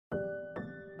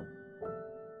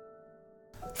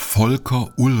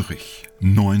Volker Ullrich,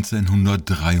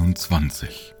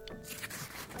 1923.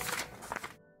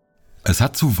 Es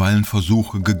hat zuweilen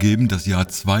Versuche gegeben, das Jahr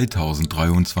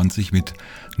 2023 mit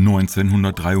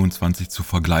 1923 zu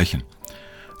vergleichen,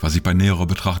 was sich bei näherer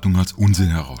Betrachtung als Unsinn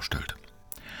herausstellt.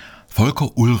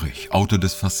 Volker Ullrich, Autor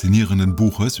des faszinierenden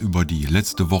Buches über die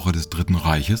letzte Woche des Dritten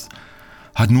Reiches,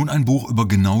 hat nun ein Buch über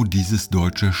genau dieses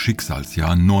deutsche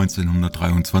Schicksalsjahr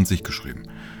 1923 geschrieben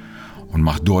und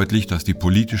macht deutlich, dass die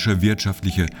politische,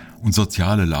 wirtschaftliche und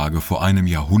soziale Lage vor einem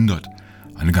Jahrhundert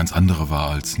eine ganz andere war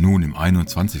als nun im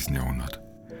 21. Jahrhundert.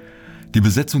 Die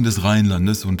Besetzung des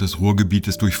Rheinlandes und des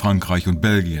Ruhrgebietes durch Frankreich und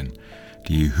Belgien,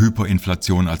 die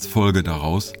Hyperinflation als Folge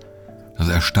daraus, das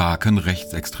Erstarken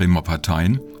rechtsextremer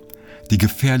Parteien, die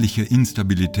gefährliche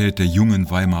Instabilität der jungen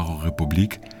Weimarer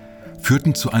Republik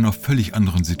führten zu einer völlig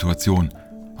anderen Situation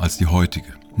als die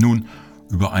heutige. Nun,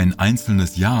 über ein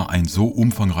einzelnes Jahr ein so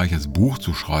umfangreiches Buch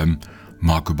zu schreiben,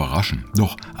 mag überraschen.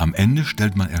 Doch am Ende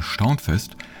stellt man erstaunt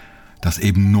fest, dass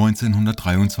eben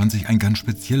 1923 ein ganz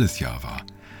spezielles Jahr war.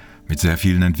 Mit sehr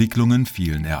vielen Entwicklungen,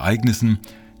 vielen Ereignissen,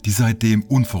 die seitdem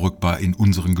unverrückbar in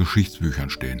unseren Geschichtsbüchern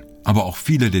stehen. Aber auch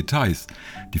viele Details,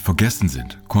 die vergessen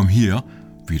sind, kommen hier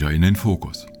wieder in den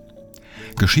Fokus.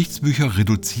 Geschichtsbücher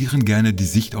reduzieren gerne die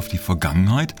Sicht auf die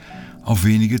Vergangenheit auf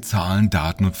wenige Zahlen,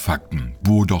 Daten und Fakten,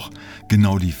 wo doch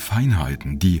genau die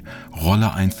Feinheiten, die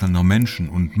Rolle einzelner Menschen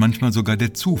und manchmal sogar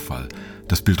der Zufall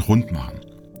das Bild rund machen.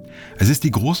 Es ist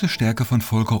die große Stärke von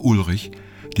Volker Ullrich,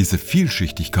 diese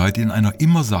Vielschichtigkeit in einer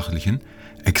immer sachlichen,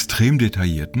 extrem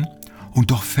detaillierten und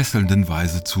doch fesselnden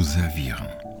Weise zu servieren.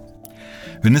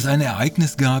 Wenn es ein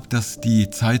Ereignis gab, das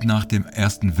die Zeit nach dem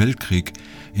Ersten Weltkrieg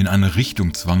in eine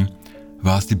Richtung zwang,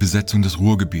 war es die Besetzung des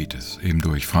Ruhrgebietes, eben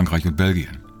durch Frankreich und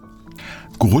Belgien.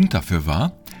 Grund dafür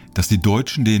war, dass die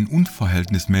Deutschen den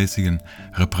unverhältnismäßigen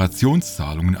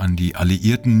Reparationszahlungen an die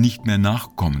Alliierten nicht mehr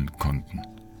nachkommen konnten.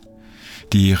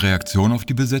 Die Reaktion auf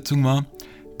die Besetzung war,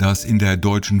 dass in der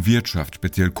deutschen Wirtschaft,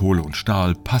 speziell Kohle und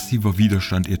Stahl, passiver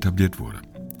Widerstand etabliert wurde.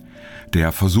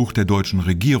 Der Versuch der deutschen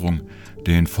Regierung,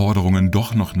 den Forderungen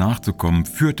doch noch nachzukommen,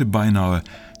 führte beinahe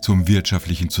zum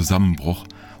wirtschaftlichen Zusammenbruch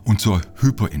und zur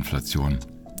Hyperinflation,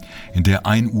 in der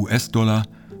ein US-Dollar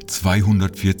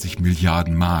 240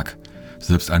 Milliarden Mark,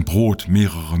 selbst ein Brot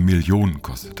mehrere Millionen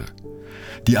kostete.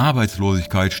 Die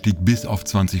Arbeitslosigkeit stieg bis auf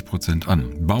 20%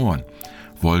 an. Bauern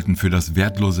wollten für das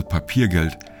wertlose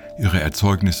Papiergeld ihre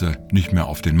Erzeugnisse nicht mehr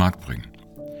auf den Markt bringen.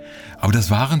 Aber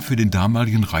das waren für den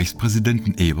damaligen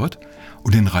Reichspräsidenten Ebert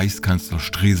und den Reichskanzler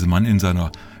Stresemann in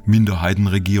seiner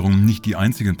Minderheitenregierung nicht die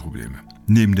einzigen Probleme.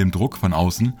 Neben dem Druck von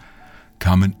außen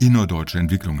kamen innerdeutsche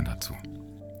Entwicklungen dazu.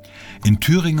 In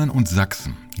Thüringen und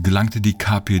Sachsen gelangte die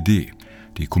KPD,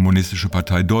 die Kommunistische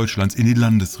Partei Deutschlands, in die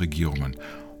Landesregierungen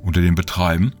unter dem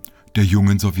Betreiben der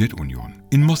jungen Sowjetunion.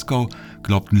 In Moskau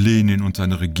glaubten Lenin und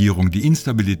seine Regierung, die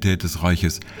Instabilität des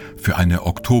Reiches für eine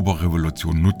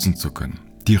Oktoberrevolution nutzen zu können.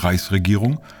 Die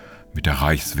Reichsregierung mit der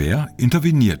Reichswehr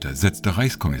intervenierte, setzte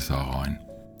Reichskommissare ein.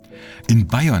 In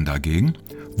Bayern dagegen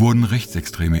wurden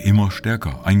Rechtsextreme immer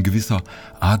stärker. Ein gewisser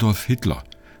Adolf Hitler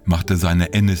machte seine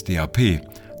NSDAP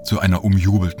zu einer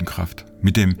umjubelten Kraft,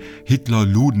 mit dem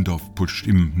Hitler-Ludendorff-Putsch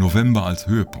im November als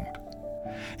Höhepunkt.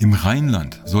 Im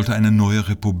Rheinland sollte eine neue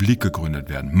Republik gegründet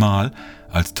werden, mal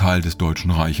als Teil des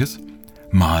Deutschen Reiches,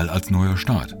 mal als neuer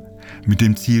Staat, mit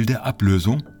dem Ziel der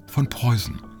Ablösung von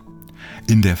Preußen.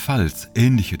 In der Pfalz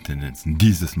ähnliche Tendenzen,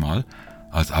 dieses Mal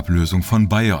als Ablösung von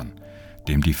Bayern,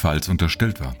 dem die Pfalz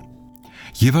unterstellt war.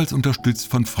 Jeweils unterstützt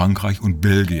von Frankreich und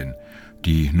Belgien,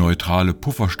 die neutrale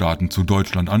Pufferstaaten zu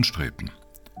Deutschland anstrebten.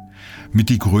 Mit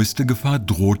die größte Gefahr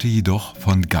drohte jedoch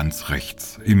von ganz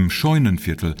rechts. Im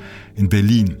Scheunenviertel in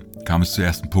Berlin kam es zu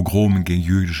ersten Pogromen gegen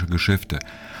jüdische Geschäfte.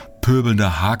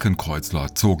 Pöbelnde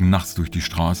Hakenkreuzler zogen nachts durch die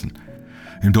Straßen.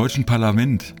 Im deutschen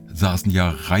Parlament saßen ja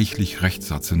reichlich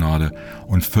rechtsnationale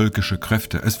und völkische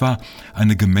Kräfte. Es war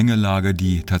eine Gemengelage,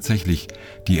 die tatsächlich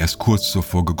die erst kurz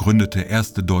zuvor gegründete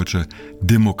erste deutsche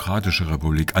demokratische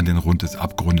Republik an den Rand des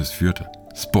Abgrundes führte.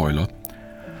 Spoiler: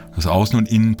 Das außen- und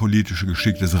innenpolitische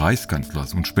Geschick des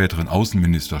Reichskanzlers und späteren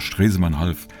Außenministers Stresemann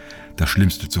half, das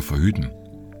Schlimmste zu verhüten.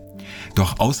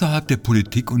 Doch außerhalb der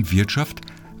Politik und Wirtschaft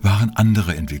waren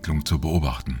andere Entwicklungen zu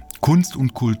beobachten. Kunst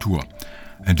und Kultur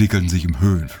entwickelten sich im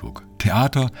Höhenflug.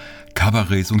 Theater,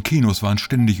 Kabarets und Kinos waren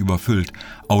ständig überfüllt.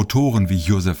 Autoren wie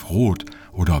Josef Roth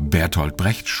oder Bertolt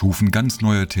Brecht schufen ganz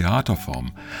neue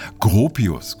Theaterformen.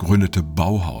 Gropius gründete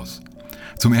Bauhaus.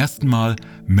 Zum ersten Mal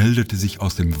meldete sich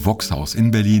aus dem Voxhaus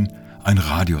in Berlin ein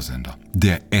Radiosender.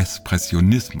 Der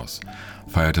Expressionismus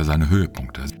feierte seine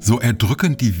Höhepunkte. So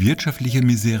erdrückend die wirtschaftliche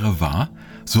Misere war,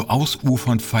 so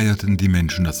ausufernd feierten die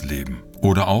Menschen das Leben.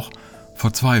 Oder auch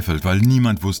Verzweifelt, weil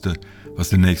niemand wusste, was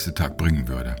der nächste Tag bringen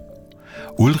würde.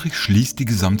 Ullrich schließt die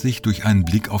Gesamtsicht durch einen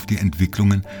Blick auf die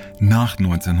Entwicklungen nach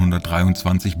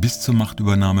 1923 bis zur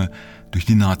Machtübernahme durch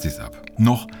die Nazis ab.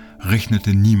 Noch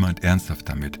rechnete niemand ernsthaft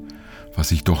damit, was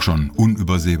sich doch schon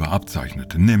unübersehbar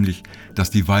abzeichnete, nämlich, dass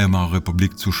die Weimarer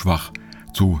Republik zu schwach,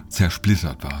 zu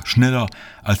zersplittert war. Schneller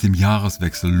als im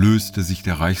Jahreswechsel löste sich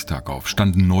der Reichstag auf,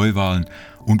 standen Neuwahlen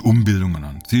und Umbildungen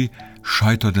an. Sie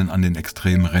scheiterten an den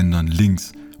extremen Rändern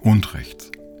links und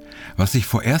rechts. Was sich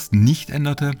vorerst nicht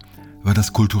änderte, war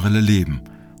das kulturelle Leben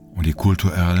und die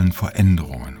kulturellen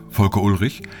Veränderungen. Volker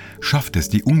Ullrich schafft es,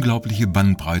 die unglaubliche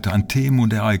Bandbreite an Themen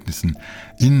und Ereignissen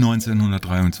in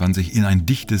 1923 in ein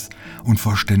dichtes und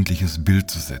verständliches Bild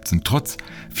zu setzen, trotz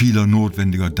vieler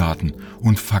notwendiger Daten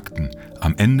und Fakten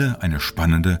am Ende eine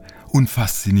spannende und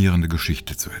faszinierende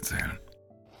Geschichte zu erzählen.